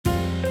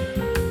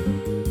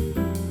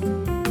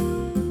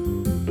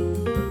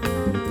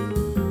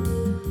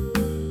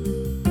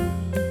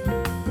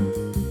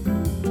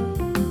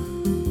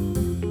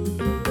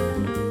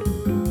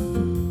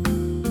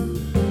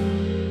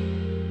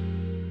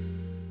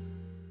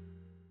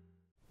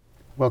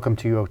Welcome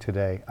to UO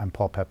Today. I'm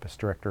Paul Peppis,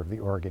 Director of the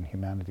Oregon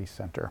Humanities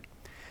Center.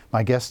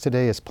 My guest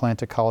today is plant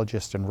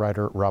ecologist and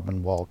writer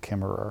Robin Wall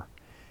Kimmerer.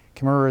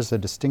 Kimmerer is a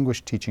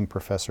distinguished teaching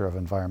professor of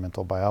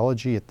environmental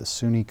biology at the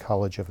SUNY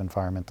College of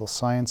Environmental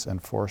Science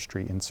and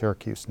Forestry in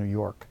Syracuse, New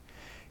York.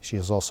 She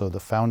is also the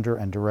founder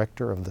and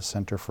director of the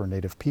Center for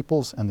Native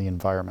Peoples and the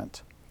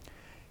Environment.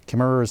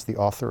 Kimmerer is the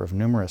author of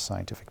numerous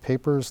scientific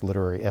papers,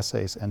 literary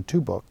essays, and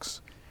 2 books,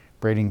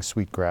 Braiding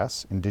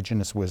Sweetgrass,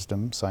 Indigenous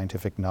Wisdom,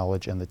 Scientific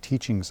Knowledge, and the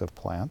Teachings of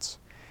Plants,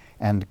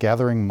 and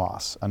Gathering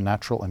Moss, A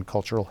Natural and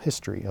Cultural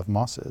History of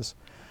Mosses.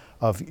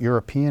 Of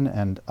European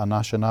and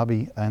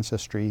Anishinaabe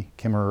ancestry,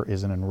 Kimmerer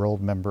is an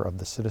enrolled member of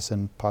the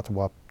Citizen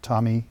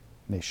Potawatomi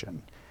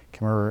Nation.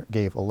 Kimmerer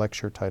gave a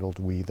lecture titled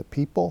We the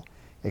People,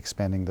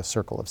 Expanding the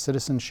Circle of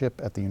Citizenship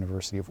at the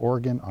University of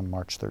Oregon on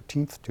March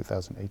 13,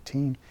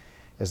 2018,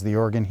 as the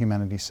Oregon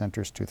Humanities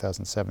Center's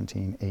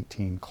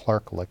 2017-18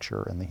 Clark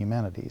Lecture in the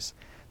Humanities.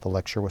 The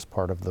lecture was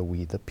part of the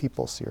We the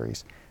People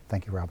series.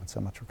 Thank you, Robin,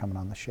 so much for coming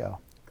on the show.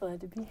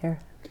 Glad to be here.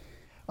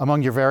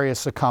 Among your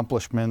various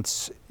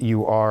accomplishments,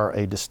 you are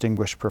a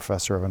distinguished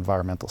professor of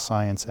environmental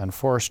science and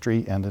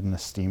forestry and an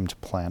esteemed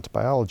plant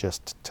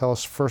biologist. Tell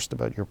us first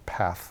about your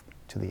path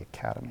to the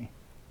academy.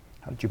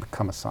 How did you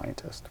become a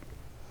scientist?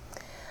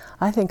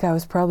 I think I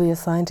was probably a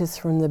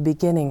scientist from the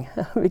beginning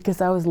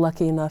because I was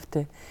lucky enough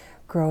to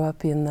grow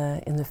up in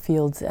the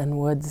fields and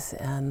woods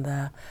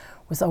and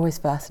was always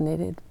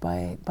fascinated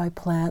by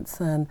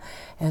plants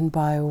and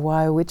by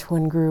which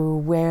one grew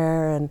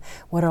where and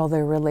what all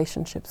their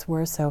relationships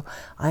were. So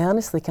I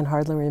honestly can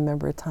hardly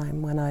remember a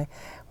time when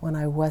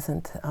I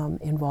wasn't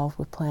involved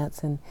with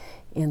plants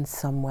in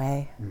some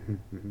way.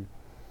 Mm-hmm, mm-hmm.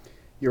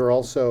 You're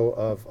also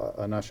of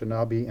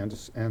Anishinaabe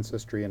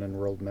ancestry and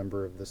enrolled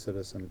member of the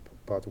Citizen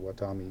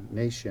Potawatomi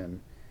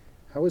Nation.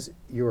 How has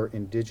your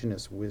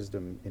indigenous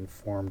wisdom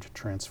informed,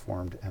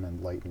 transformed, and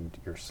enlightened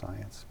your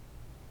science?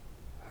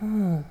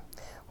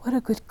 What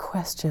a good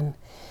question.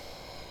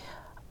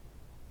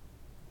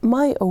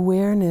 My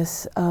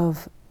awareness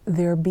of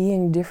there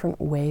being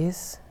different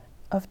ways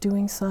of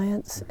doing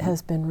science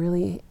has been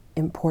really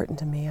important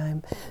to me.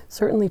 I'm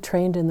certainly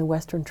trained in the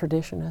Western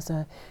tradition as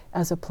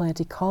a plant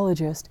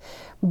ecologist,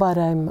 but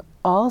I'm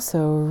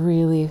also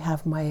really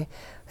have my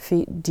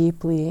feet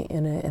deeply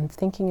in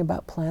thinking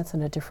about plants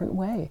in a different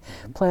way.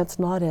 Plants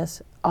not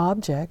as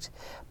object,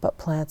 but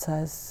plants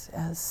as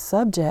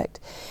subject.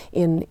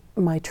 In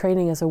my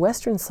training as a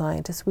Western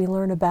scientist, we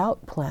learn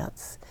about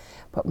plants,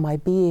 but my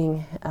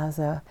being as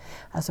a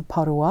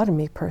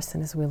Potawatomi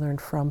person is we learn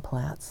from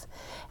plants,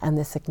 and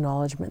this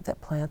acknowledgement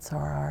that plants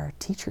are our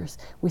teachers.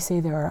 We say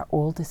they're our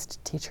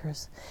oldest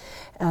teachers,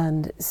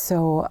 and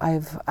so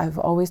I've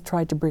always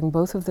tried to bring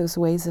both of those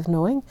ways of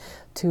knowing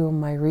to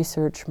my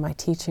research, my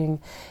teaching,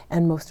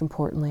 and most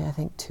importantly, I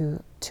think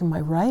to my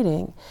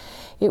writing.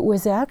 It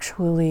was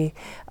actually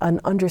an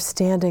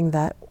understanding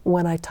that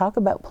when I talk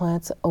about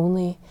plants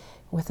only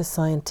with a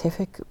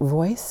scientific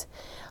voice,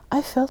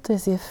 I felt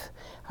as if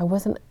I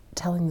wasn't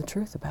telling the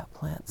truth about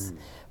plants,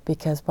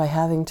 because by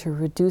having to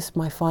reduce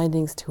my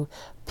findings to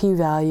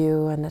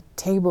p-value and a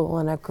table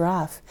and a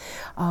graph,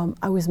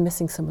 I was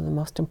missing some of the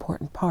most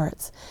important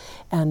parts.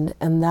 And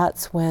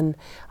that's when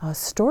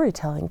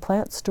storytelling,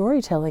 plant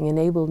storytelling,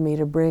 enabled me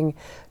to bring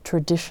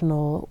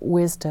traditional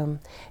wisdom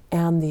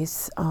and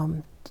these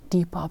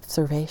deep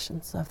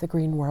observations of the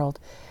green world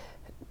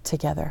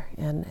together.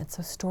 And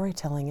so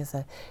storytelling is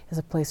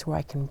a place where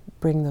I can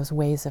bring those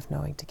ways of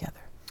knowing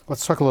together.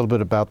 Let's talk a little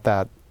bit about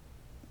that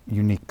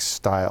unique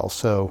style.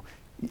 So,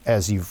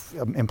 as you've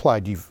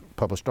implied, you've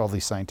published all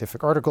these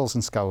scientific articles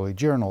in scholarly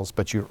journals,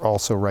 but you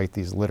also write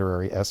these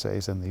literary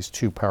essays, and these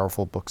 2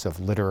 powerful books of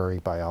literary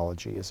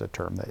biology is a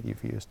term that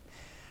you've used.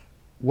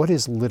 What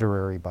is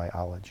literary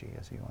biology,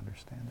 as you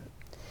understand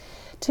it?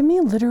 To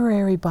me,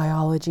 literary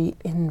biology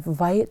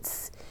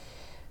invites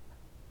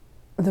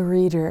the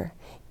reader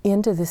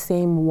into the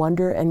same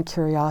wonder and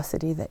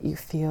curiosity that you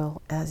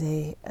feel as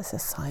a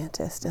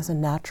scientist, as a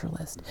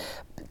naturalist,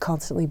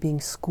 constantly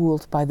being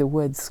schooled by the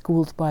woods,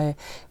 schooled by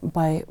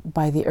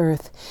the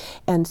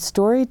earth. And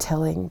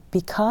storytelling,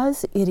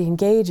 because it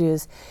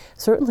engages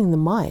certainly the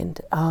mind,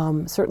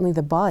 certainly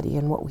the body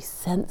and what we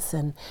sense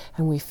and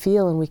we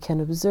feel and we can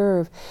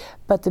observe.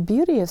 But the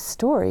beauty of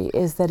story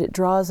is that it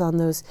draws on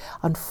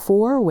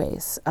 4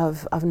 ways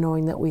of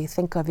knowing that we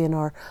think of in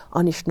our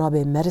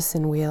Anishinaabe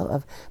medicine wheel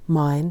of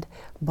mind,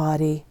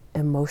 body,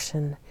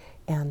 emotion,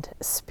 and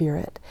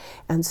spirit.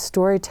 And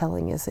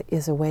storytelling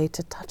is a way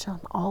to touch on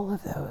all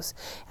of those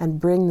and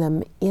bring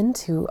them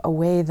into a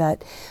way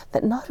that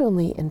not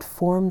only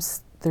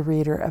informs the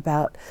reader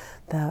about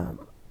the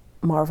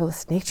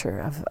marvelous nature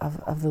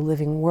of the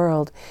living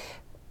world,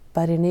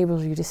 but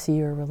enables you to see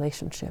your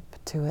relationship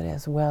to it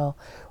as well,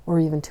 or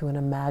even to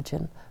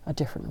imagine a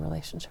different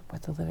relationship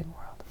with the living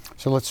world.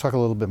 So let's talk a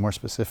little bit more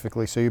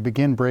specifically. So you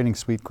begin Braiding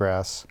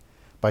Sweetgrass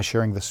by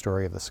sharing the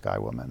story of the Sky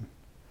Woman.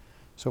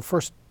 So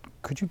first,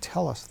 could you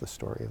tell us the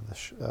story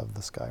of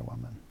the Sky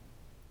Woman?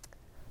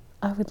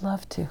 I would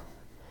love to.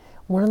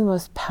 One of the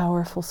most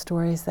powerful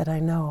stories that I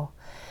know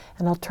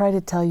And I'll try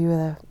to tell you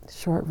the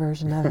short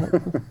version of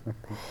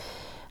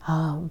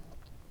it.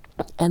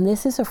 And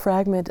this is a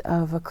fragment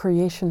of a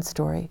creation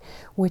story,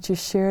 which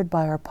is shared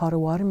by our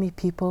Potawatomi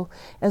people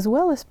as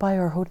well as by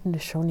our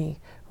Haudenosaunee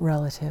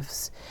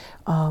relatives.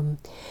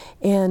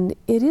 And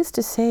it is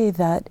to say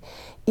that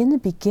in the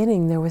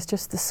beginning there was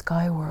just the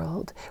sky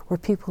world where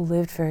people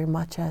lived very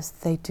much as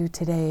they do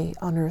today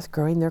on Earth,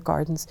 growing their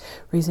gardens,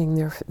 raising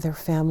their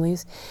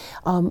families.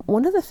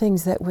 One of the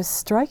things that was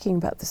striking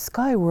about the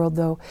sky world,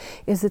 though,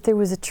 is that there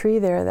was a tree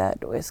there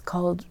that was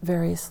called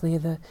variously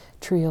the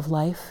tree of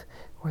life,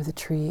 or the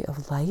tree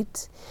of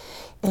light.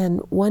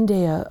 And one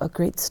day a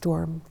great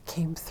storm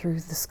came through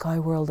the sky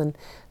world and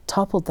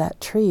toppled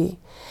that tree.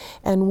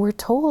 And we're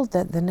told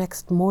that the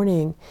next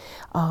morning,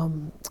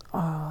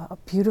 a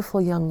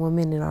beautiful young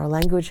woman, in our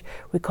language,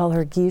 we call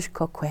her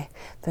Gijkokwe,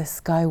 the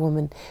sky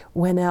woman,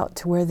 went out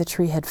to where the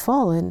tree had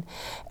fallen,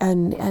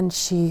 and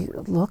she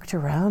looked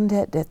around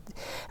it,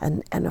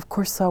 and of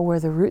course saw where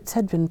the roots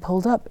had been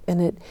pulled up,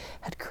 and it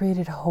had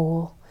created a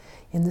hole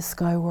in the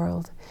sky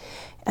world.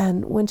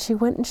 And when she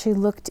went and she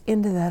looked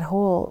into that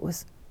hole, it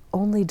was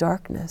only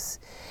darkness,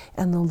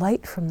 and the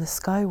light from the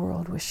sky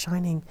world was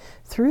shining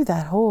through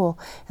that hole.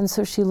 And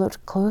so she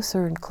looked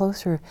closer and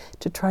closer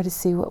to try to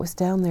see what was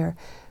down there,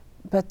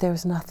 but there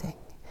was nothing.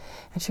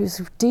 And she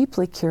was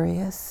deeply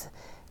curious,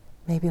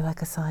 maybe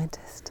like a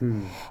scientist,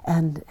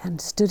 and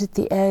stood at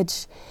the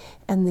edge,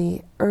 and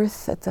the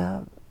earth at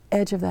the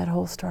edge of that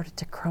hole started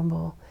to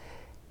crumble,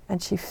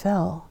 and she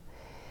fell.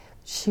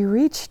 She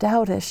reached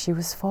out as she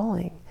was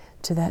falling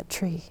to that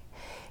tree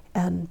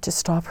and to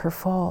stop her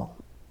fall,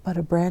 but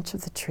a branch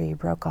of the tree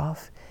broke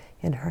off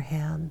in her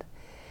hand,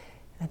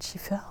 and she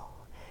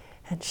fell.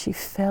 And she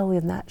fell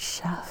in that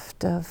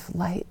shaft of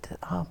light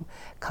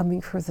coming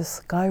from the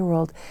sky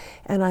world.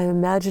 And I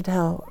imagine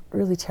how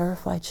really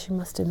terrified she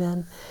must have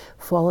been,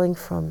 falling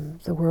from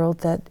the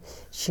world that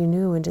she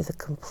knew into the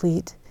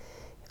complete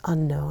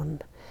unknown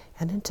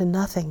and into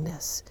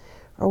nothingness,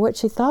 or what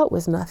she thought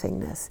was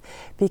nothingness,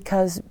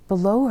 because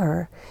below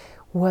her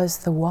was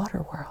the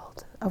water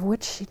world, of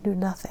which she knew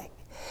nothing.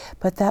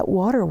 But that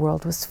water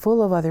world was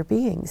full of other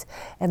beings,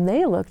 and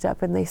they looked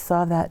up and they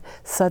saw that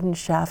sudden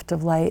shaft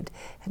of light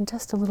and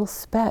just a little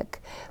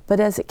speck. But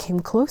as it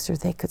came closer,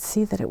 they could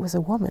see that it was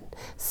a woman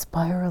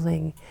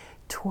spiraling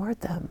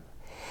toward them.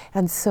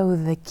 And so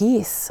the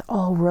geese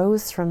all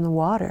rose from the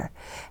water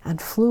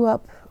and flew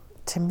up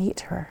to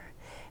meet her,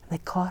 and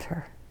they caught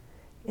her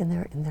in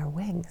their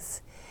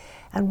wings.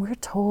 And we're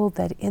told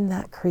that in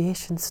that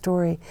creation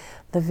story,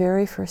 the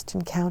very first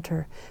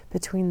encounter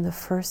between the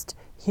first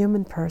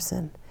human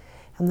person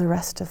and the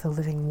rest of the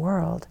living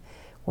world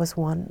was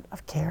one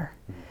of care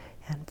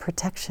and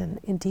protection,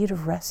 indeed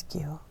of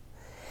rescue.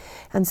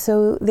 And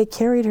so they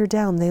carried her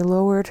down, they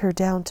lowered her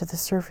down to the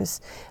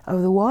surface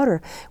of the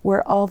water,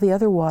 where all the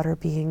other water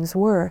beings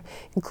were,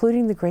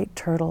 including the great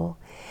turtle.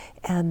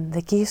 And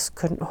the geese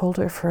couldn't hold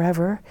her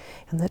forever,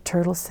 and the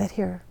turtle said,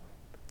 "Here,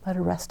 let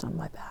her rest on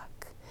my back."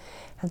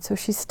 And so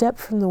she stepped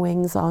from the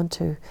wings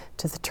onto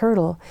the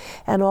turtle,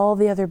 and all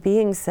the other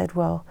beings said,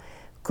 "Well,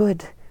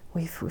 good,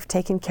 we've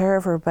taken care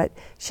of her, but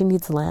she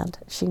needs land.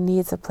 She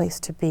needs a place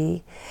to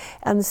be."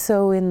 And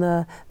so in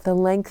the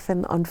length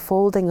and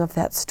unfolding of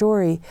that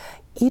story,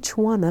 each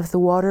one of the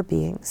water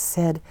beings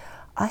said,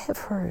 "I have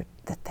heard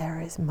that there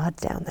is mud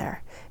down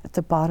there at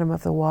the bottom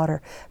of the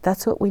water.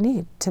 That's what we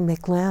need to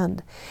make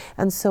land."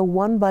 And so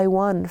one by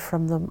one,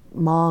 from the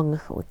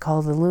Mong, we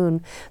call the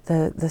loon,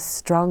 the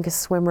strongest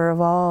swimmer of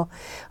all,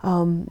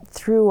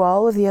 through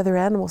all of the other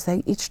animals,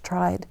 they each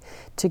tried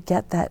to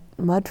get that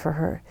mud for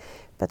her,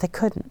 but they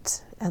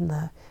couldn't. And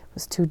it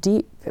was too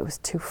deep, it was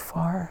too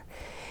far.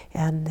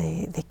 And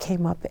they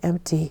came up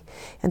empty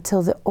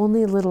until the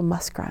only little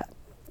muskrat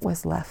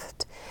was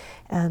left.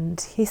 And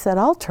he said,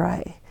 "I'll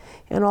try."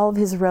 And all of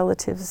his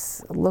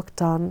relatives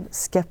looked on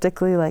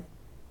skeptically, like,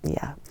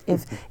 yeah,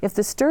 if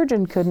the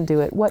sturgeon couldn't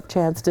do it, what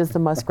chance does the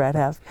muskrat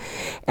have?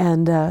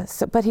 And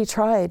but he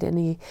tried, and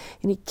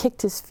he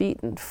kicked his feet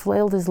and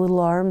flailed his little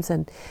arms,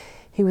 and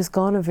he was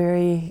gone a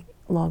very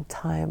long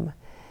time.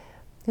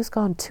 He was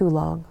gone too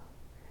long.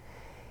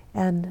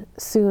 And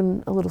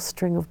soon a little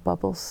string of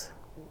bubbles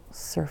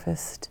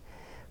surfaced,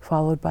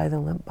 followed by the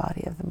limp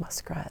body of the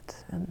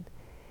muskrat. And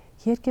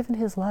he had given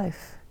his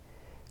life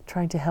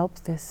trying to help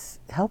this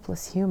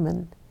helpless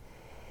human.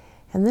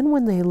 And then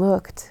when they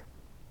looked,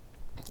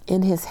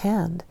 in his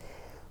hand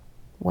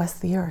was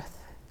the earth,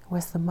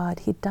 was the mud.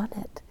 He'd done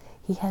it.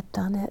 He had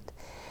done it.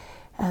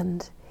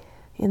 And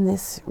in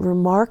this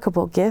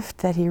remarkable gift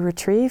that he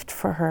retrieved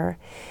for her,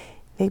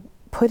 they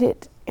put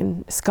it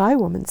in Sky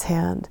Woman's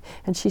hand,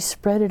 and she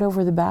spread it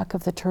over the back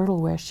of the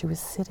turtle where she was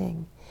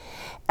sitting.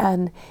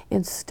 And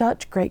in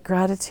such great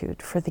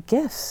gratitude for the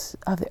gifts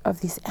of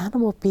these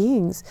animal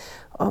beings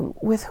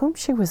with whom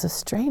she was a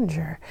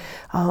stranger,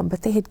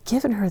 but they had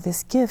given her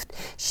this gift,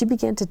 she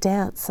began to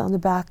dance on the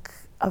back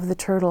of the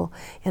turtle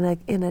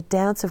in a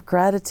dance of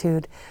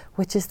gratitude,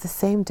 which is the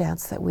same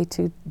dance that we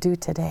do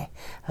today,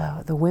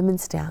 the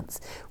women's dance,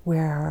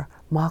 where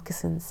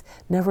moccasins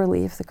never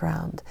leave the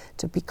ground,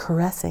 to be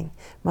caressing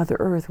Mother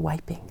Earth,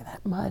 wiping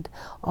that mud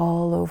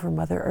all over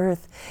Mother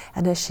Earth.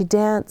 And as she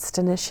danced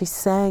and as she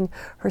sang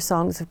her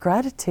songs of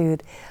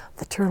gratitude,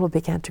 the turtle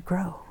began to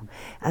grow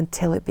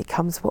until it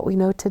becomes what we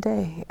know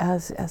today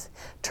as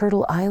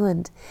Turtle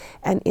Island.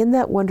 And in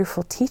that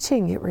wonderful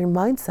teaching, it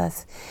reminds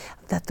us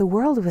that the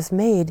world was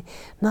made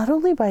not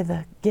only by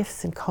the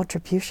gifts and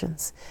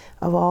contributions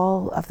of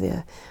all of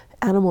the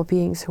animal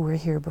beings who were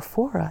here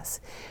before us,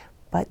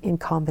 but in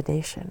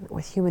combination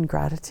with human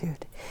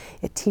gratitude.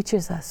 It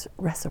teaches us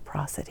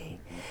reciprocity,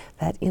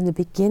 that in the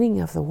beginning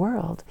of the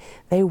world,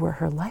 they were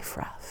her life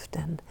raft,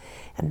 and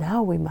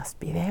now we must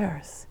be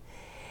theirs.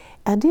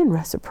 And in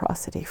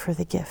reciprocity for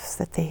the gifts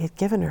that they had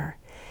given her,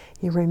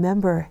 you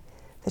remember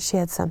that she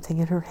had something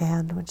in her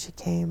hand when she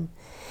came,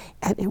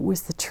 and it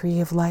was the tree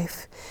of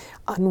life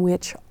on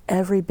which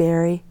every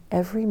berry,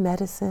 every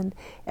medicine,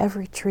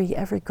 every tree,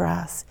 every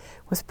grass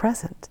was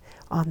present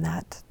on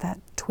that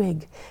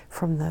twig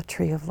from the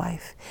tree of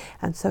life.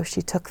 And so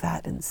she took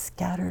that and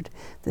scattered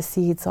the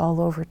seeds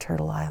all over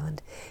Turtle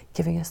Island,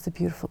 giving us the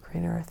beautiful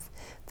green earth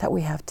that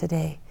we have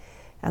today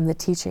and the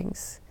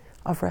teachings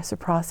of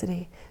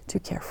reciprocity to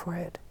care for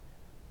it.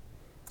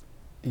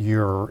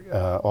 You're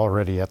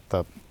already at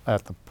the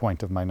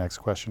point of my next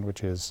question,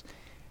 which is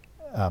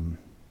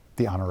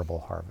the honorable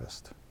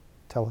harvest.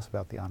 Tell us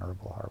about the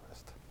honorable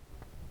harvest.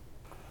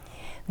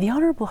 The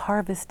honorable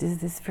harvest is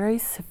this very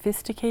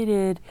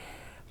sophisticated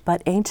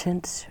but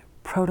ancient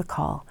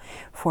protocol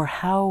for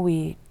how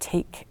we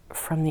take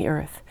from the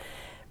earth.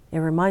 It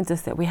reminds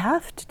us that we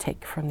have to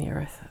take from the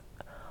earth,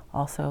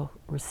 also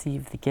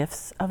receive the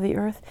gifts of the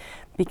earth,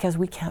 because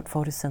we can't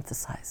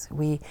photosynthesize.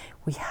 We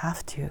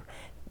have to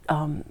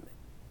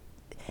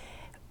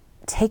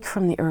take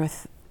from the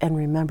earth and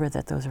remember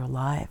that those are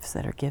lives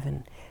that are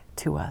given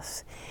to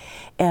us.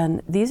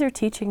 And these are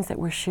teachings that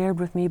were shared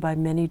with me by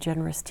many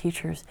generous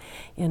teachers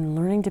in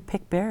learning to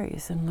pick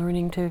berries and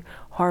learning to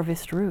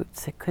harvest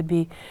roots. It could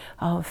be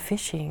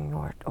fishing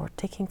or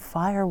taking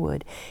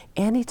firewood.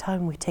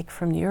 Anytime we take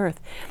from the earth,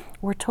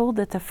 we're told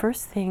that the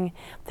first thing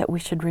that we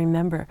should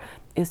remember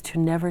is to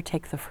never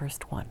take the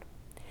first one,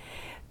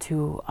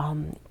 to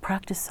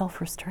practice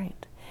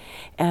self-restraint.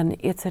 And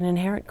it's an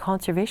inherent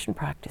conservation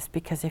practice,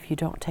 because if you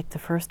don't take the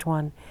first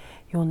one,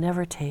 you'll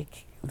never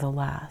take the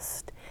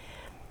last.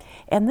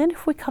 And then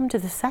if we come to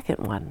the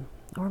second one,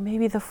 or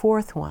maybe the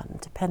fourth one,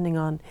 depending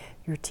on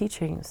your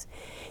teachings,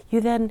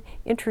 you then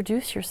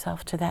introduce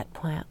yourself to that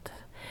plant.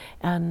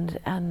 And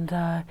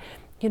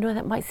you know,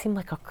 that might seem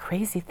like a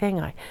crazy thing.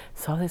 I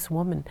saw this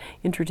woman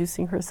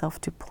introducing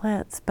herself to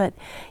plants, but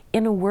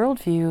in a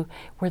worldview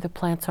where the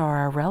plants are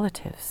our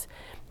relatives,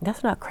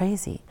 that's not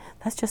crazy.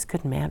 That's just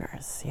good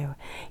manners. You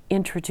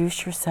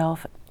introduce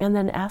yourself and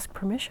then ask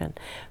permission.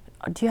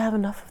 Do you have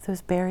enough of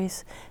those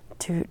berries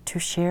to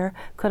share?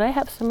 Could I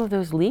have some of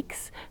those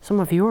leeks, some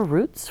of your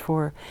roots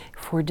for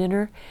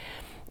dinner?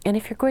 And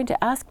if you're going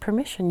to ask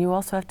permission, you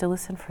also have to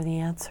listen for the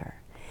answer.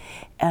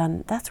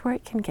 And that's where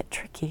it can get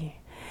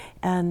tricky.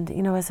 And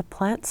you know, as a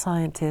plant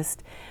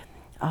scientist,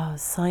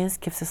 science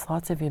gives us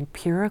lots of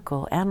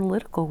empirical,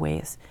 analytical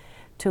ways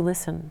to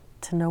listen,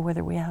 to know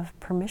whether we have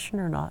permission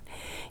or not.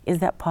 Is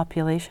that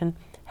population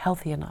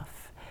healthy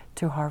enough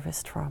to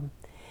harvest from?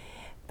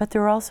 But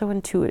there are also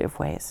intuitive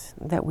ways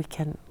that we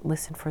can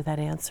listen for that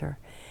answer.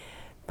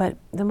 But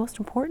the most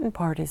important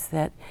part is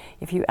that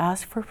if you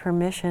ask for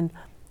permission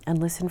and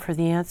listen for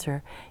the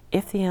answer,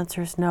 if the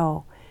answer is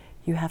no,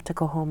 you have to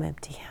go home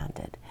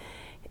empty-handed.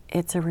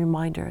 It's a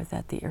reminder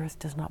that the earth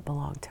does not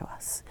belong to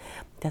us,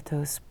 that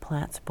those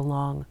plants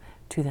belong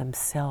to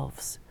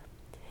themselves.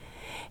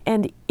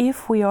 And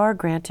if we are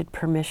granted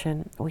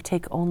permission, we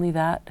take only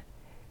that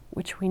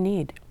which we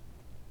need.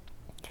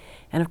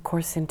 And of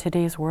course, in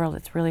today's world,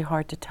 it's really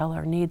hard to tell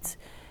our needs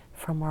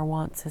from our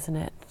wants, isn't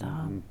it?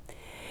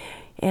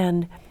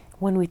 And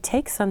when we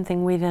take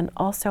something, we then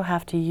also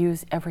have to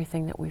use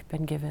everything that we've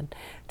been given,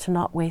 to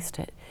not waste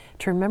it,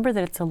 to remember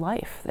that it's a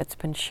life that's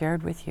been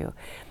shared with you.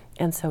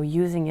 And so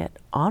using it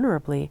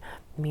honorably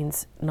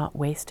means not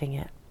wasting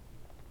it.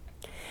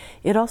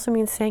 It also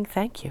means saying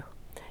thank you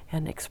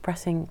and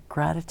expressing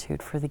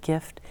gratitude for the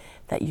gift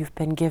that you've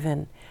been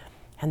given.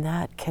 And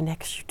that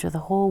connects you to the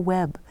whole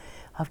web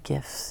of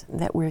gifts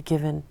that we're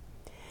given.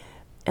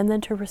 And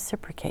then to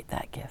reciprocate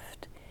that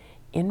gift.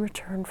 In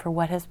return for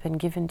what has been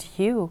given to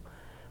you,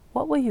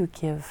 what will you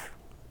give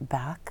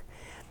back?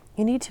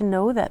 You need to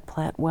know that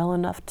plant well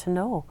enough to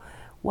know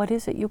what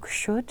is it you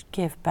should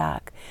give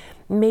back.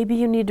 Maybe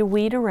you need to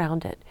weed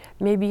around it.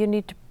 Maybe you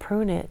need to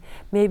prune it.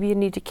 Maybe you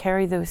need to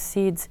carry those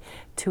seeds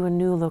to a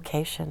new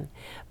location.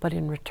 But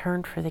in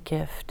return for the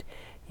gift,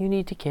 you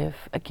need to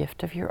give a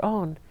gift of your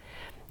own.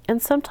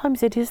 And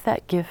sometimes it is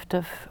that gift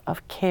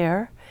of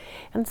care,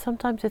 and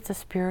sometimes it's a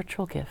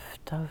spiritual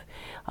gift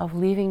of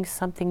leaving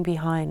something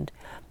behind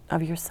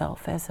of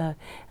yourself as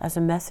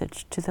a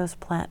message to those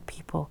plant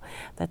people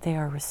that they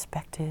are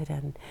respected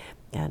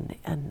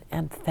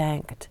and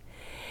thanked.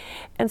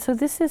 And so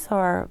this is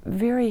our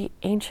very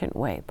ancient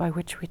way by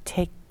which we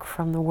take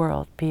from the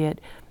world, be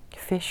it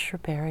fish or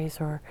berries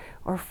or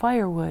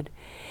firewood.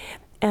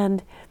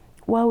 And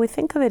while we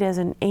think of it as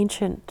an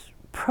ancient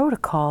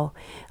protocol,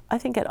 I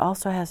think it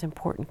also has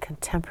important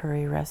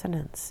contemporary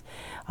resonance.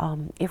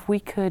 If we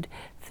could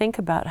think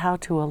about how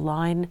to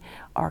align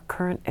our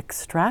current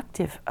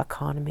extractive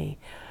economy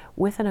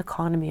with an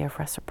economy of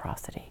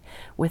reciprocity,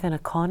 with an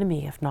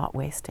economy of not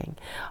wasting,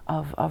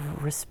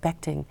 of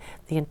respecting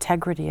the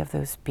integrity of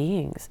those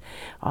beings,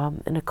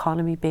 an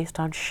economy based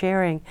on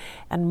sharing,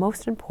 and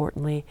most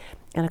importantly,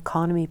 an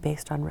economy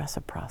based on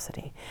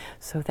reciprocity,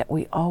 so that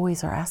we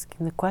always are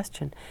asking the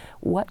question,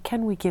 what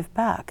can we give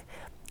back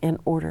in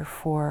order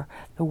for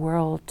the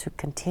world to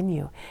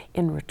continue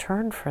in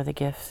return for the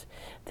gifts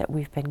that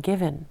we've been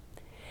given?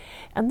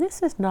 And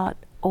this is not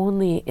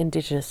only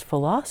Indigenous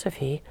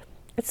philosophy,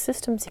 it's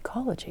systems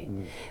ecology.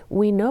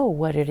 We know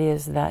what it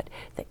is that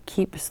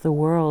keeps the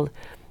world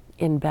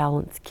in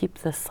balance,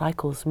 keeps the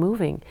cycles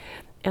moving,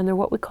 and they're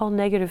what we call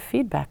negative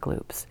feedback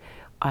loops,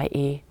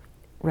 i.e.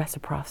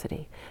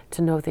 reciprocity,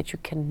 to know that you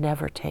can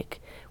never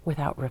take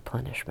without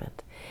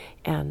replenishment.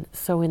 And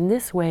so in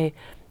this way,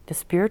 the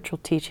spiritual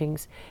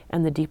teachings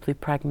and the deeply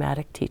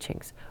pragmatic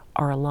teachings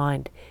are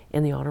aligned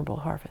in the Honorable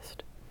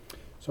Harvest.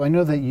 So I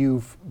know that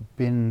you've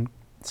been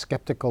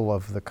skeptical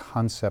of the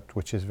concept,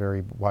 which is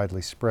very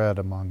widely spread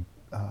among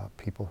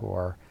people who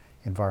are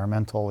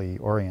environmentally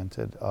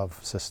oriented, of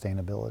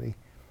sustainability.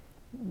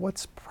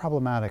 What's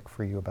problematic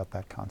for you about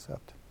that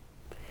concept?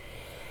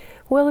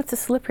 Well, it's a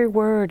slippery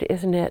word,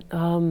 isn't it?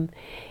 And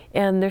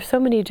there's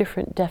so many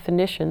different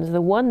definitions. The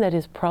one that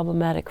is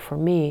problematic for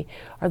me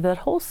are that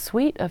whole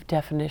suite of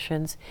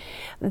definitions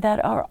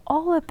that are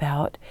all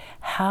about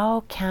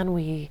how can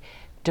we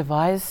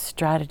devise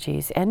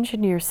strategies,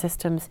 engineer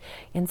systems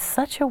in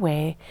such a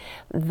way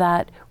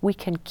that we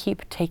can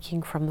keep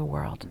taking from the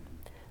world.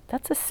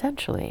 That's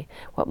essentially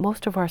what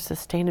most of our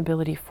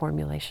sustainability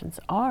formulations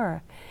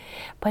are.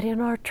 But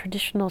in our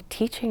traditional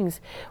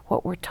teachings,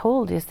 what we're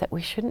told is that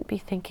we shouldn't be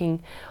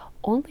thinking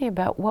only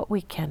about what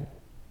we can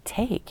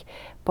take,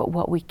 but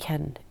what we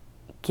can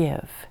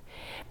give.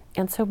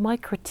 And so my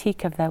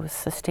critique of those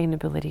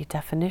sustainability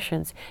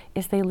definitions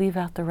is they leave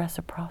out the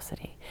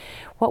reciprocity.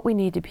 What we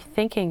need to be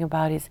thinking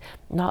about is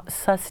not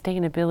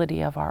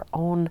sustainability of our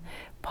own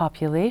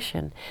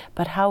population,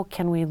 but how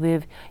can we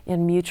live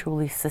in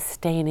mutually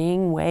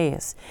sustaining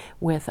ways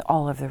with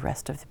all of the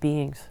rest of the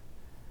beings.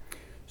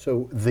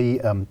 So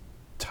the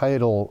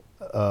title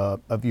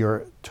of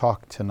your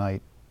talk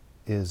tonight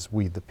is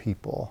We the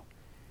People.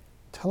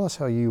 Tell us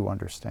how you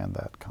understand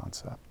that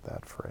concept,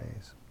 that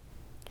phrase.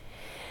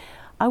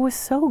 I was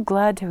so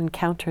glad to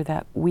encounter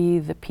that We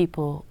the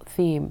People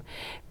theme,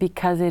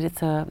 because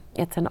it's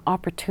an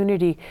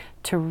opportunity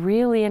to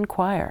really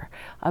inquire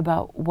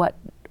about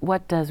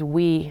what does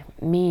we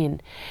mean.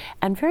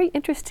 And very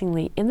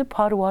interestingly, in the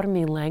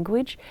Potawatomi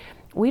language,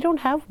 we don't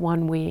have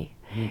one we.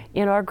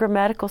 In our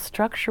grammatical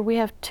structure, we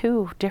have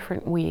two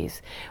different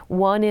we's.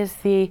 One is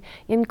the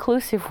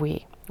inclusive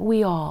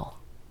we all.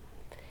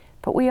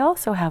 But we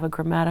also have a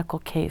grammatical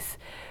case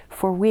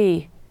for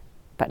we,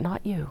 but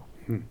not you.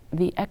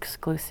 The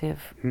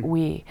exclusive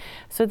we.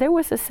 So there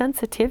was a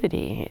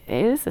sensitivity,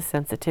 is a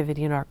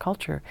sensitivity in our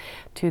culture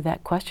to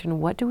that question,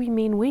 what do we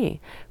mean we?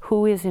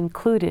 Who is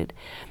included?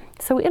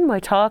 So in my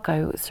talk,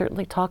 I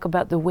certainly talk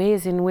about the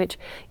ways in which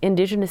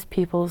Indigenous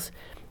peoples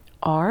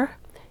are,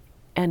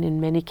 and in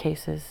many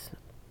cases,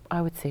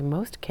 I would say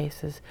most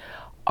cases,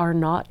 are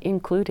not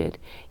included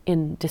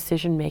in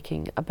decision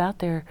making about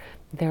their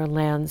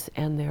lands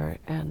and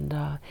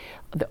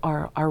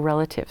our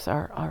relatives,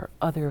 our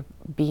other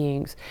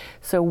beings.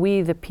 So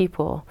we, the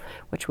people,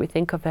 which we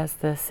think of as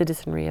the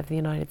citizenry of the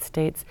United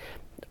States,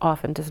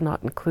 often does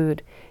not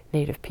include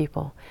Native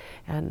people.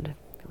 And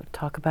we'll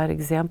talk about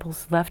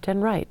examples left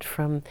and right,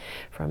 from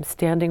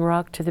Standing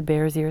Rock to the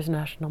Bears Ears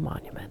National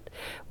Monument,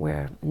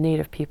 where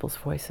Native people's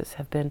voices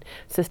have been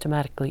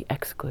systematically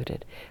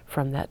excluded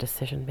from that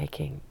decision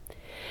making.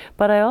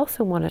 But I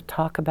also want to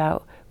talk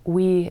about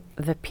we,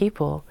 the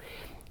people,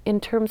 in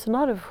terms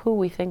not of who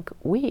we think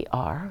we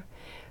are,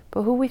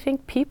 but who we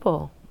think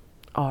people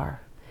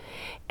are.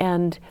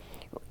 And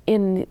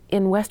in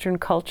Western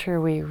culture,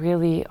 we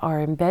really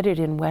are embedded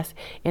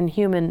in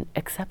human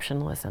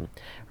exceptionalism,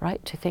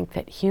 right? To think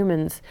that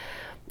humans,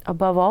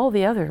 above all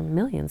the other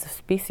millions of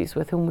species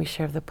with whom we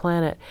share the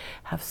planet,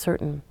 have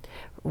certain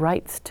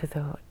rights to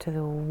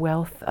the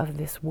wealth of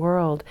this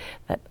world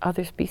that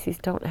other species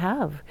don't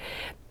have.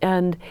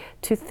 And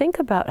to think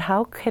about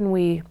how can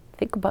we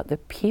think about the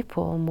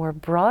people more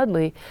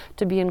broadly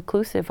to be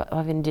inclusive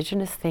of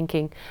Indigenous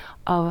thinking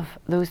of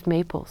those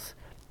maples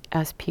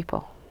as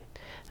people,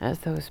 as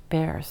those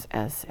bears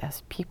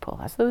as people,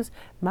 as those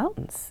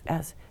mountains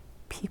as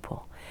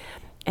people.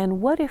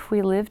 And what if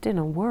we lived in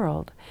a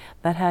world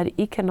that had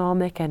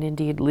economic and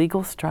indeed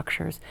legal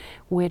structures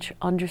which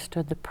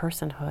understood the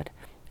personhood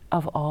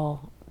of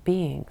all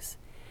beings?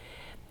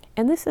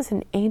 And this is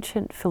an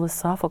ancient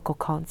philosophical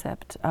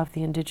concept of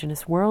the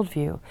Indigenous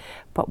worldview,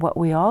 but what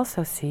we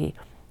also see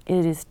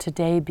it is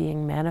today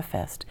being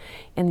manifest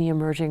in the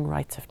emerging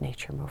rights of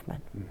nature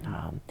movement.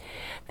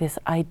 This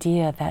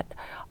idea that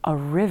a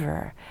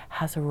river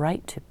has a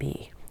right to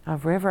be. A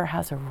river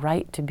has a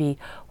right to be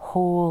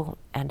whole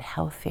and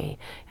healthy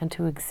and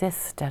to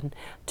exist and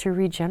to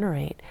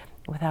regenerate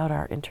without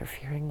our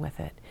interfering with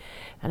it.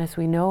 And as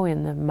we know,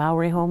 in the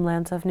Maori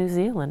homelands of New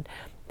Zealand,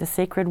 the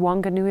sacred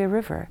Wanganui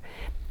River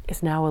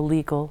is now a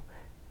legal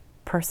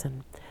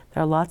person.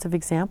 There are lots of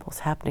examples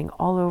happening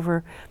all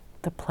over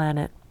the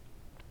planet.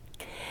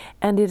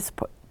 And it is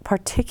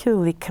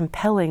particularly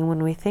compelling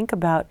when we think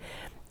about,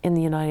 in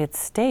the United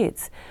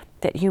States,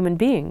 that human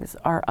beings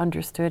are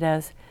understood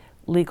as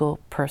legal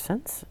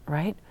persons,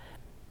 right?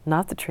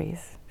 Not the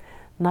trees,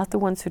 not the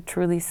ones who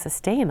truly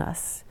sustain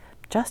us,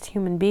 just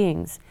human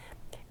beings.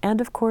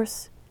 And of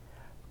course,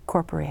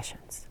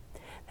 corporations.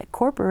 That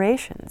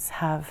corporations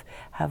have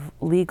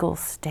legal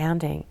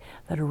standing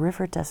that a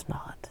river does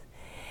not.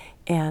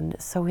 And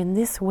so in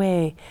this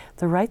way,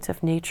 the rights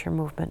of nature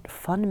movement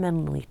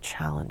fundamentally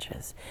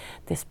challenges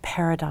this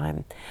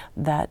paradigm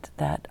that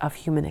of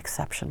human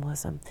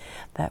exceptionalism,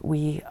 that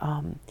we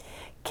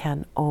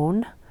can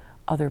own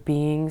other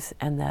beings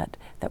and that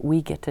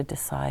we get to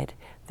decide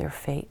their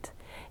fate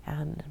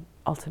and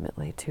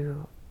ultimately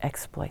to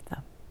exploit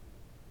them.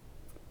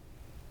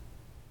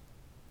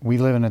 We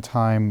live in a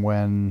time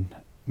when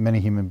many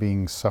human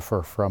beings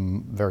suffer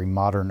from very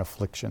modern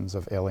afflictions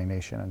of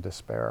alienation and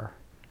despair.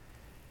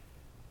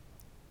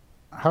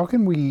 How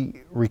can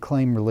we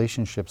reclaim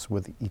relationships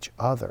with each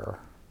other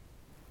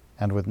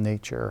and with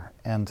nature?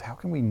 And how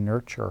can we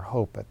nurture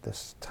hope at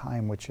this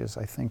time, which is,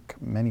 I think,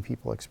 many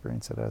people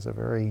experience it as a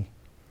very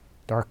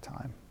dark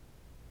time?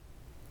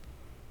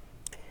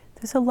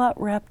 There's a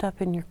lot wrapped up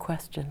in your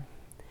question.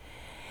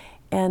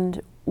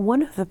 And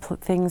one of the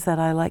things that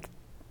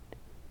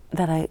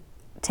I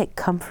take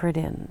comfort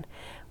in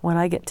when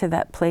I get to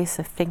that place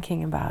of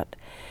thinking about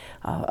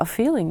of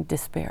feeling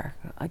despair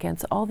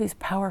against all these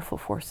powerful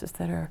forces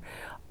that are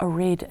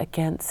arrayed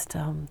against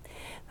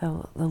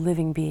the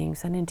living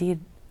beings, and indeed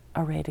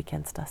arrayed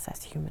against us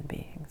as human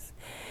beings,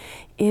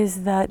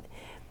 is that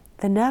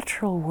the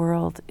natural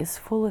world is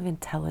full of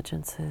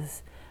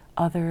intelligences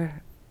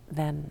other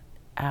than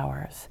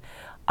ours.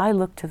 I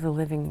look to the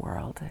living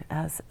world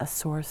as a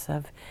source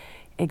of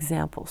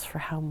examples for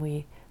how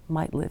we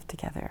might live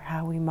together,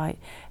 how we might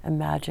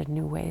imagine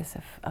new ways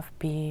of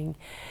being.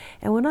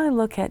 And when I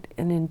look at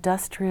an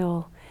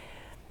industrial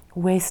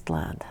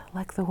wasteland,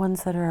 like the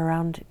ones that are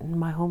around in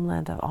my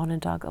homeland of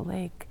Onondaga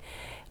Lake,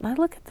 and I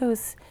look at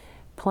those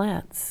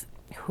plants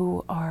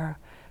who are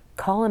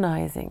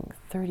colonizing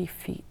 30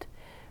 feet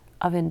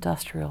of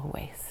industrial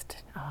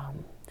waste,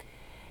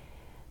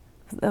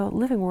 the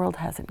living world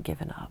hasn't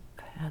given up,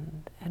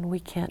 and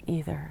we can't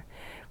either.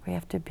 We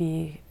have to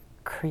be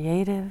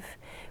creative.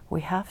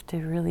 We have to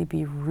really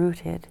be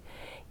rooted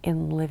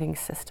in living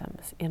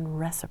systems, in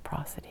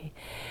reciprocity.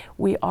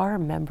 We are a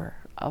member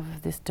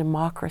of this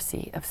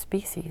democracy of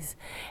species,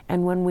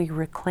 and when we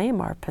reclaim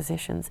our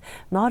positions,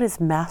 not as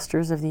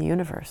masters of the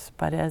universe,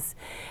 but as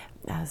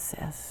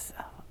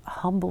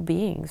humble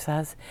beings,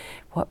 as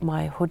what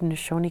my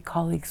Haudenosaunee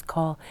colleagues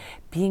call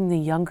being the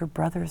younger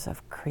brothers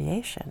of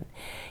creation,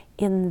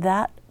 in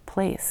that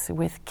place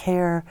with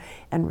care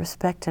and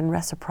respect and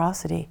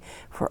reciprocity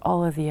for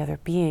all of the other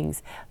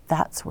beings,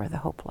 that's where the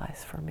hope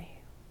lies for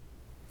me.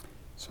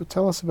 So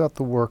tell us about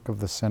the work of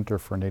the Center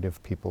for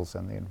Native Peoples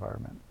and the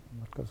Environment.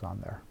 What goes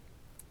on there?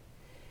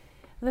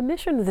 The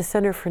mission of the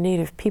Center for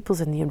Native Peoples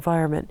and the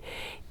Environment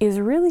is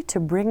really to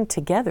bring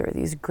together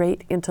these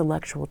great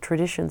intellectual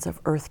traditions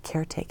of earth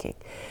caretaking,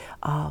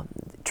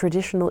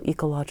 traditional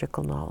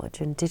ecological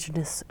knowledge,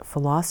 indigenous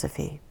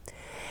philosophy,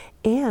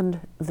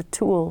 and the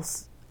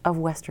tools of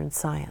Western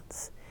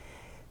science.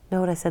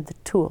 Note I said the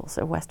tools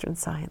of Western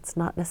science,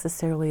 not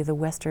necessarily the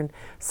Western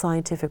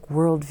scientific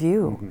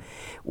worldview,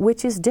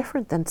 which is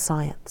different than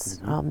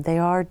science. They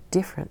are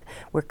different.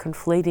 We're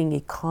conflating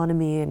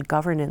economy and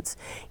governance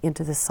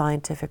into the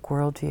scientific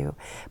worldview.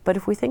 But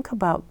if we think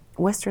about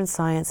Western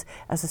science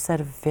as a set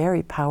of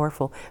very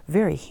powerful,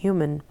 very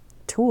human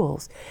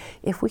tools,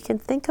 if we can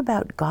think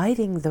about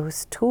guiding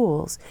those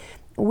tools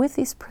with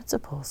these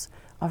principles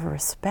of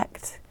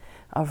respect,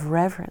 of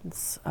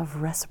reverence,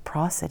 of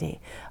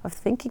reciprocity, of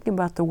thinking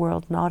about the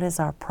world not as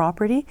our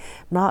property,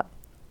 not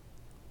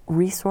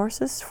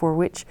resources for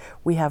which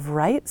we have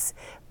rights,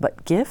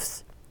 but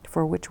gifts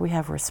for which we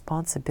have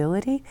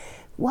responsibility.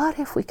 What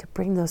if we could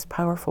bring those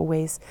powerful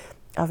ways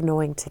of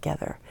knowing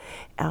together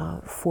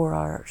for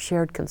our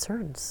shared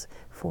concerns,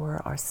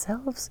 for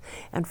ourselves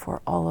and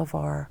for all of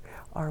our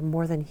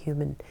more than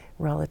human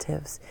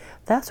relatives?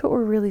 That's what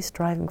we're really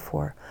striving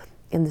for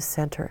in the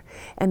center.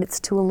 And it's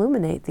to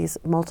illuminate these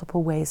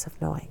multiple ways of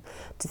knowing,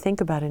 to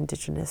think about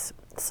indigenous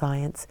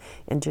science,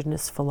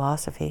 indigenous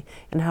philosophy,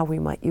 and how we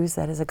might use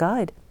that as a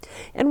guide.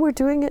 And we're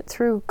doing it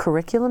through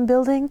curriculum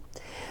building.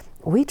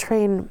 We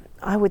train,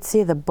 I would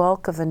say, the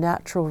bulk of the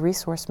natural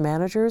resource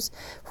managers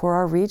for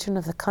our region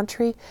of the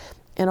country.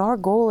 And our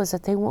goal is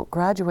that they won't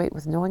graduate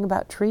with knowing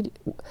about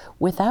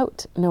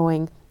without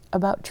knowing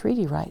about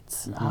treaty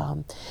rights,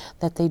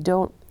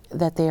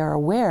 that they are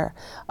aware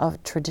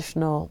of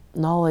traditional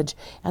knowledge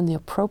and the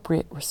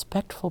appropriate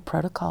respectful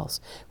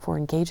protocols for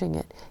engaging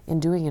it in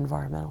doing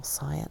environmental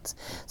science.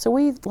 So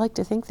we like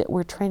to think that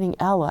we're training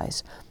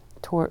allies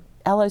for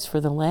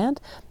the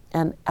land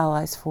and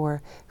allies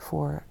for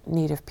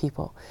Native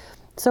people.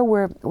 So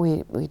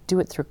we do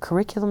it through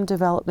curriculum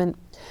development,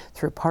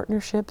 through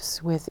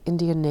partnerships with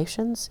Indian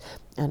nations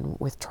and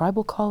with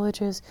tribal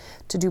colleges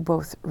to do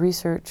both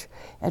research,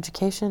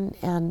 education,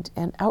 and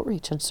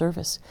outreach and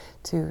service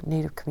to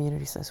Native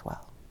communities as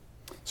well.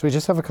 So we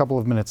just have a couple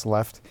of minutes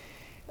left.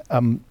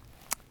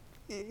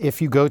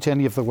 If you go to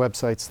any of the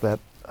websites that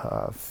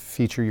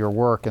feature your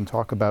work and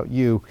talk about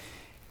you,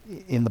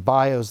 in the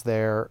bios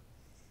there,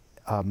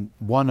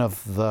 one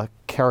of the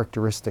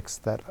characteristics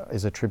that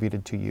is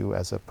attributed to you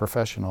as a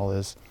professional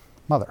is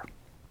mother,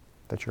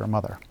 that you're a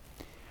mother.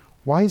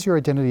 Why is your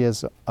identity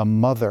as a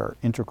mother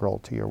integral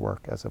to your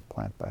work as a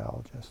plant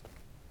biologist?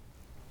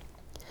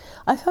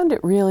 I found it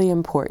really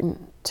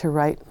important to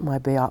write my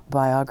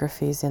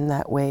biographies in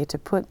that way, to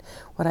put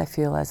what I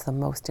feel as the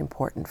most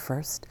important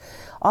first.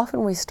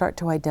 Often we start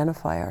to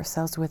identify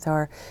ourselves with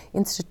our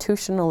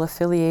institutional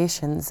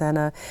affiliations and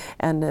an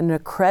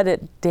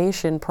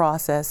accreditation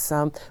process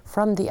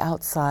from the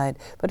outside.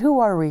 But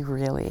who are we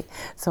really?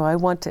 So I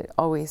want to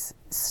always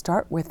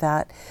start with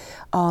that,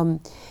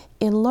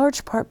 in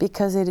large part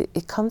because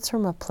it comes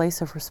from a place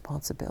of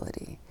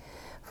responsibility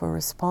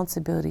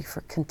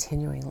for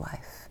continuing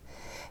life.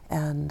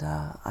 And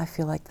I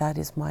feel like that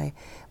is my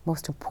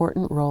most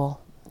important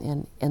role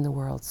in the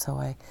world, so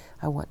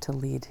I want to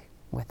lead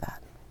with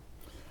that.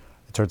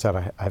 It turns out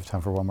I have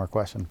time for one more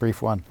question,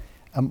 brief one.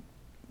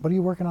 What are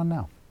you working on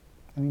now?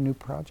 Any new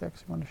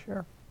projects you want to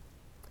share?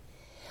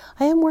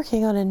 I am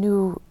working on a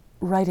new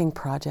writing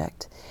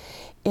project.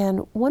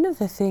 And one of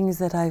the things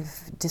that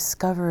I've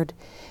discovered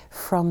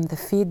from the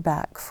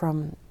feedback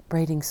from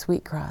Braiding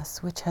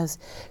Sweetgrass, which has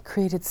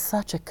created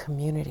such a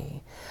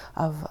community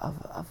of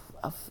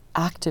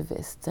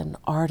activists and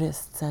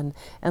artists and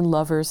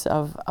lovers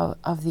of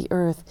the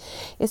earth,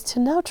 is to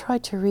now try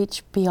to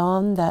reach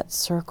beyond that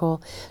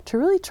circle, to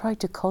really try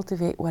to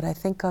cultivate what I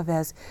think of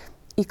as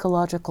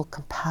ecological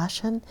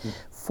compassion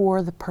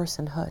for the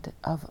personhood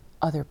of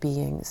other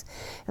beings.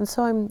 And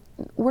so I'm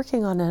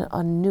working on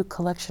a new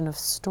collection of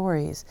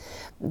stories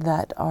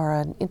that are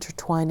an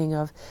intertwining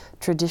of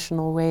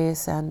traditional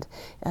ways and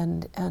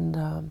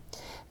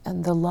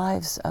the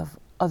lives of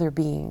other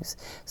beings,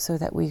 so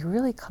that we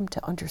really come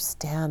to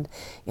understand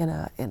in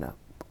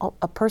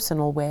a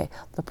personal way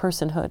the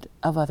personhood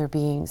of other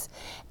beings,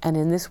 and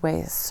in this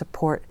way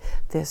support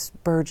this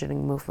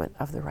burgeoning movement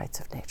of the rights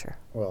of nature.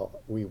 Well,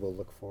 we will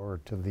look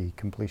forward to the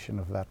completion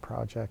of that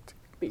project.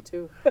 Me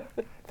too.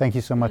 Thank you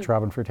so much,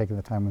 Robin, for taking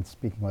the time and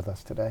speaking with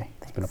us today.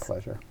 Thanks. It's been a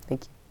pleasure.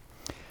 Thank you.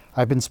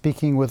 I've been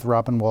speaking with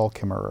Robin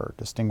Wall-Kimmerer,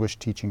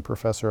 Distinguished Teaching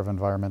Professor of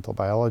Environmental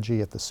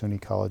Biology at the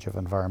SUNY College of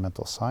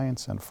Environmental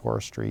Science and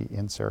Forestry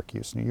in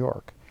Syracuse, New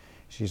York.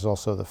 She's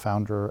also the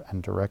founder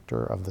and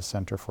director of the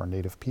Center for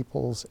Native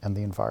Peoples and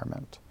the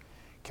Environment.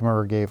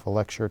 Kimmerer gave a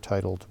lecture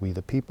titled We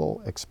the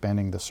People,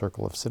 Expanding the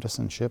Circle of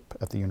Citizenship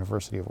at the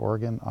University of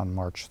Oregon on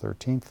March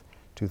 13th,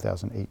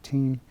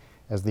 2018,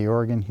 as the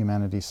Oregon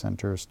Humanities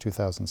Center's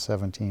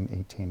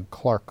 2017-18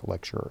 Clark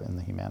Lecture in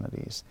the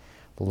Humanities.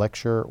 The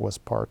lecture was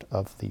part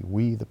of the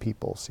We the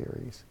People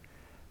series.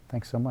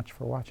 Thanks so much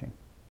for watching.